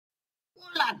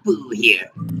Warlock Boo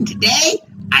here, and today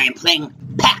I am playing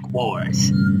Pac Wars.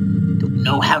 Don't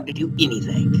know how to do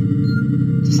anything.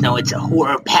 Just know it's a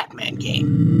horror Pac-Man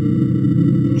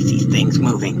game. I see things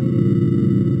moving.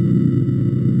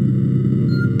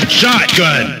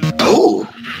 Shotgun! Oh!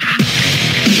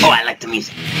 Oh, I like the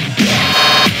music.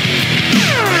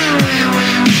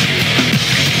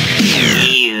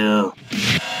 Ew.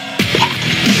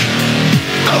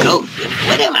 Pac. Go.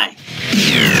 What am I?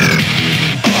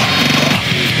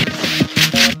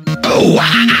 Oh!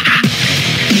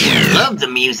 I love the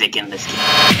music in this game.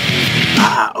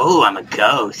 Oh, I'm a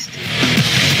ghost.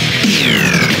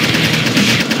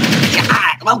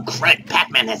 Oh, crud.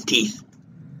 Pac-Man has teeth.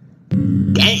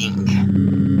 Dang.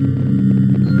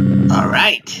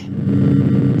 Alright.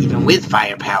 Even with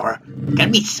firepower,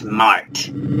 gotta be smart.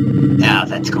 Now,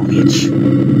 that's gonna be a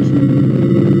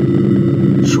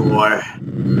chore.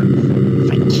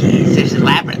 If I can, there's a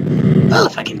labyrinth. Well,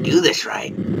 if I can do this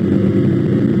right.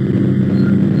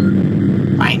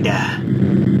 Find a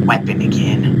weapon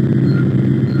again.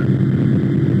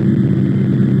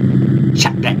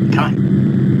 Shotgun, come on.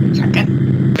 Shotgun.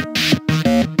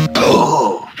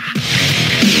 Oh!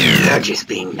 You're just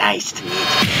being nice to me today.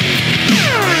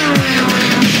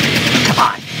 Come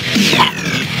on. Pass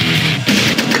me.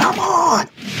 Come on.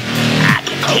 I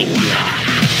can take you on.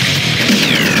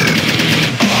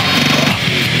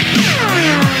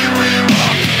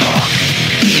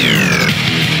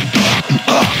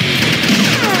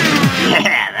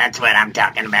 Yeah, that's what I'm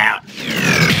talking about.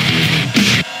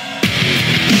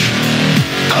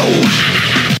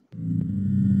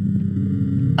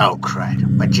 Oh,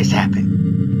 crud. What just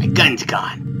happened? My gun's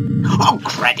gone. Oh,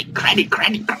 crud.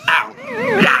 Ow.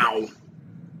 Ow.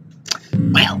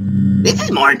 Well, this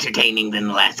is more entertaining than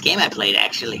the last game I played,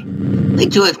 actually. The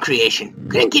joy of creation.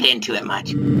 Couldn't get into it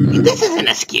much. I mean, this isn't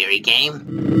a scary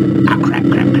game. Oh, crap.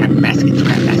 Baskets,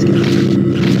 crap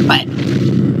baskets. But,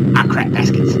 crap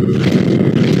baskets.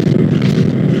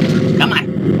 Come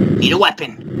on. Need a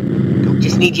weapon. Don't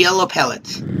just need yellow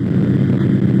pellets.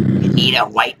 You need a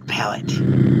white pellet.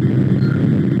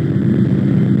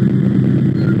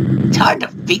 It's hard to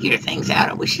figure things out.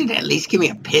 I wish it'd at least give me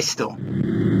a pistol.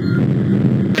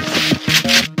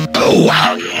 Oh,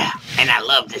 wow, yeah. And I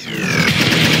love this music.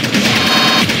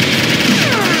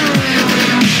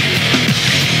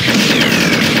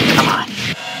 Come on.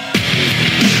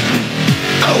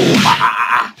 Oh, I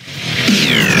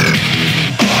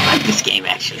like this game,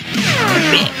 actually. A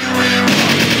bit.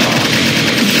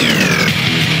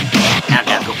 Now I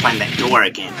gotta go find that door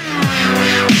again.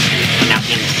 And I'll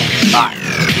be in the same spot. To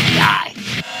die.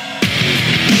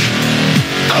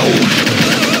 Oh.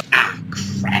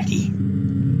 Cracky.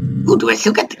 Ooh, do I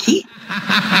still got the key?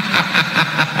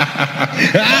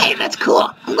 Hey, that's cool.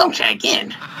 I'm gonna try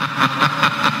again.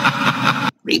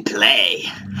 Replay.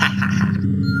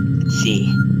 Let's see.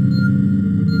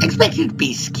 I expect it to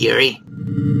be scary.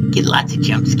 Get lots of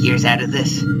jump scares out of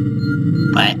this.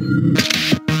 But,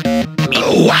 I mean,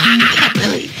 you can't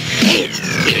really say it's a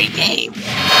scary game.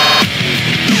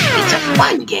 It's a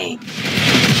fun game.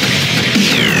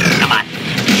 Come on.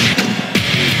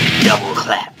 Double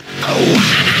clap. Double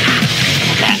clap.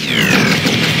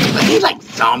 Are they like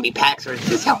zombie packs, or is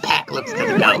this how Pac looks to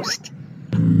the ghost?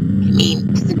 I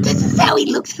mean, this is how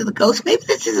he looks to the ghost. Maybe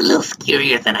this is a little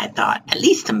scarier than I thought. At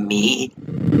least to me,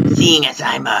 seeing as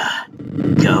I'm a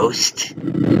ghost.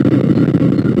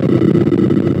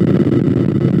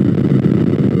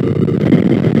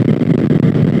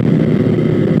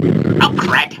 Oh,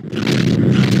 crud.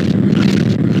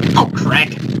 Oh,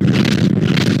 crud.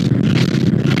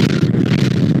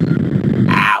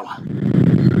 Ow.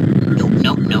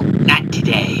 No, not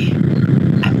today.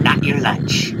 I'm not your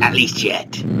lunch. At least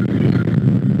yet.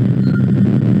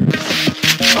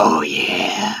 Oh,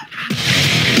 yeah.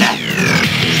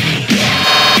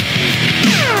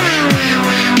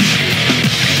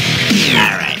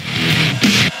 Alright.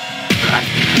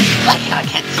 Like how I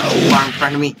can't see too far in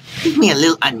front of me. Gives me a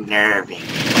little unnerving.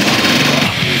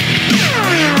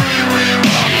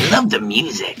 I love the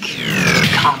music. The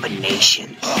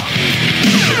combinations.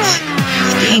 This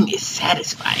game is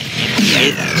satisfying in a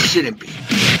way that it shouldn't be.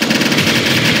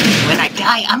 When I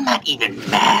die, I'm not even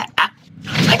mad.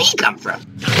 Where'd he come from?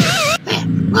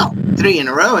 Man, well, 3 in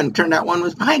a row, and turned out one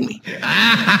was behind me. What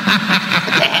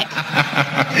the heck?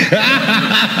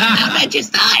 How did I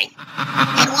just die? I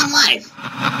had 1 life.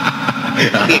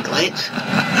 Maybe a glitch.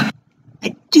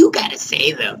 I do gotta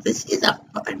say, though, this is a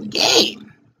fun game.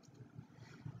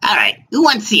 Alright, who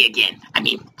wants to see again? I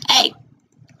mean, hey,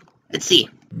 let's see.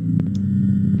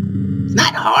 It's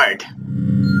not hard.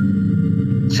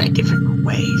 Let's try different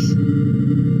ways.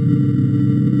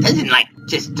 Doesn't, like,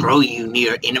 just throw you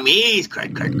near enemies.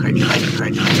 Crud.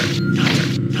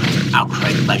 Oh,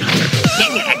 crud, buddy.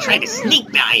 Dang it, I tried to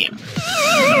sneak by him.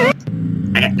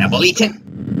 I got double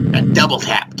eaten. Got double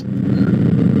tapped.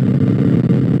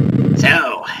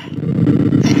 So,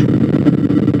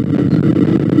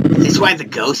 is this why the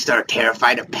ghosts are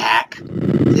terrified of Pac?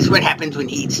 Is this what happens when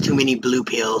he eats too many blue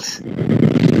pills? Oh,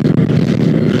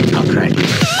 crud.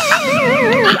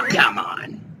 Oh, come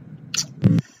on.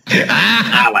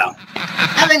 Ah, well.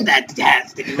 I think that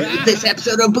has to do with this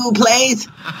episode of Boo Plays.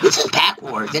 This is Pac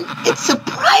Wars, and it's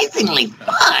surprisingly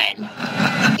fun.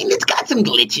 I mean, it's got some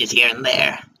glitches here and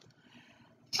there.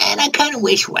 And I kind of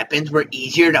wish weapons were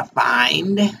easier to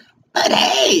find. But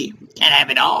hey, can't have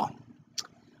it all.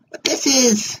 But this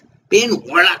is been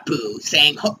Warlock Boo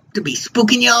saying hope to be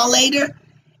spooking y'all later.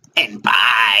 And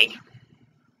bye.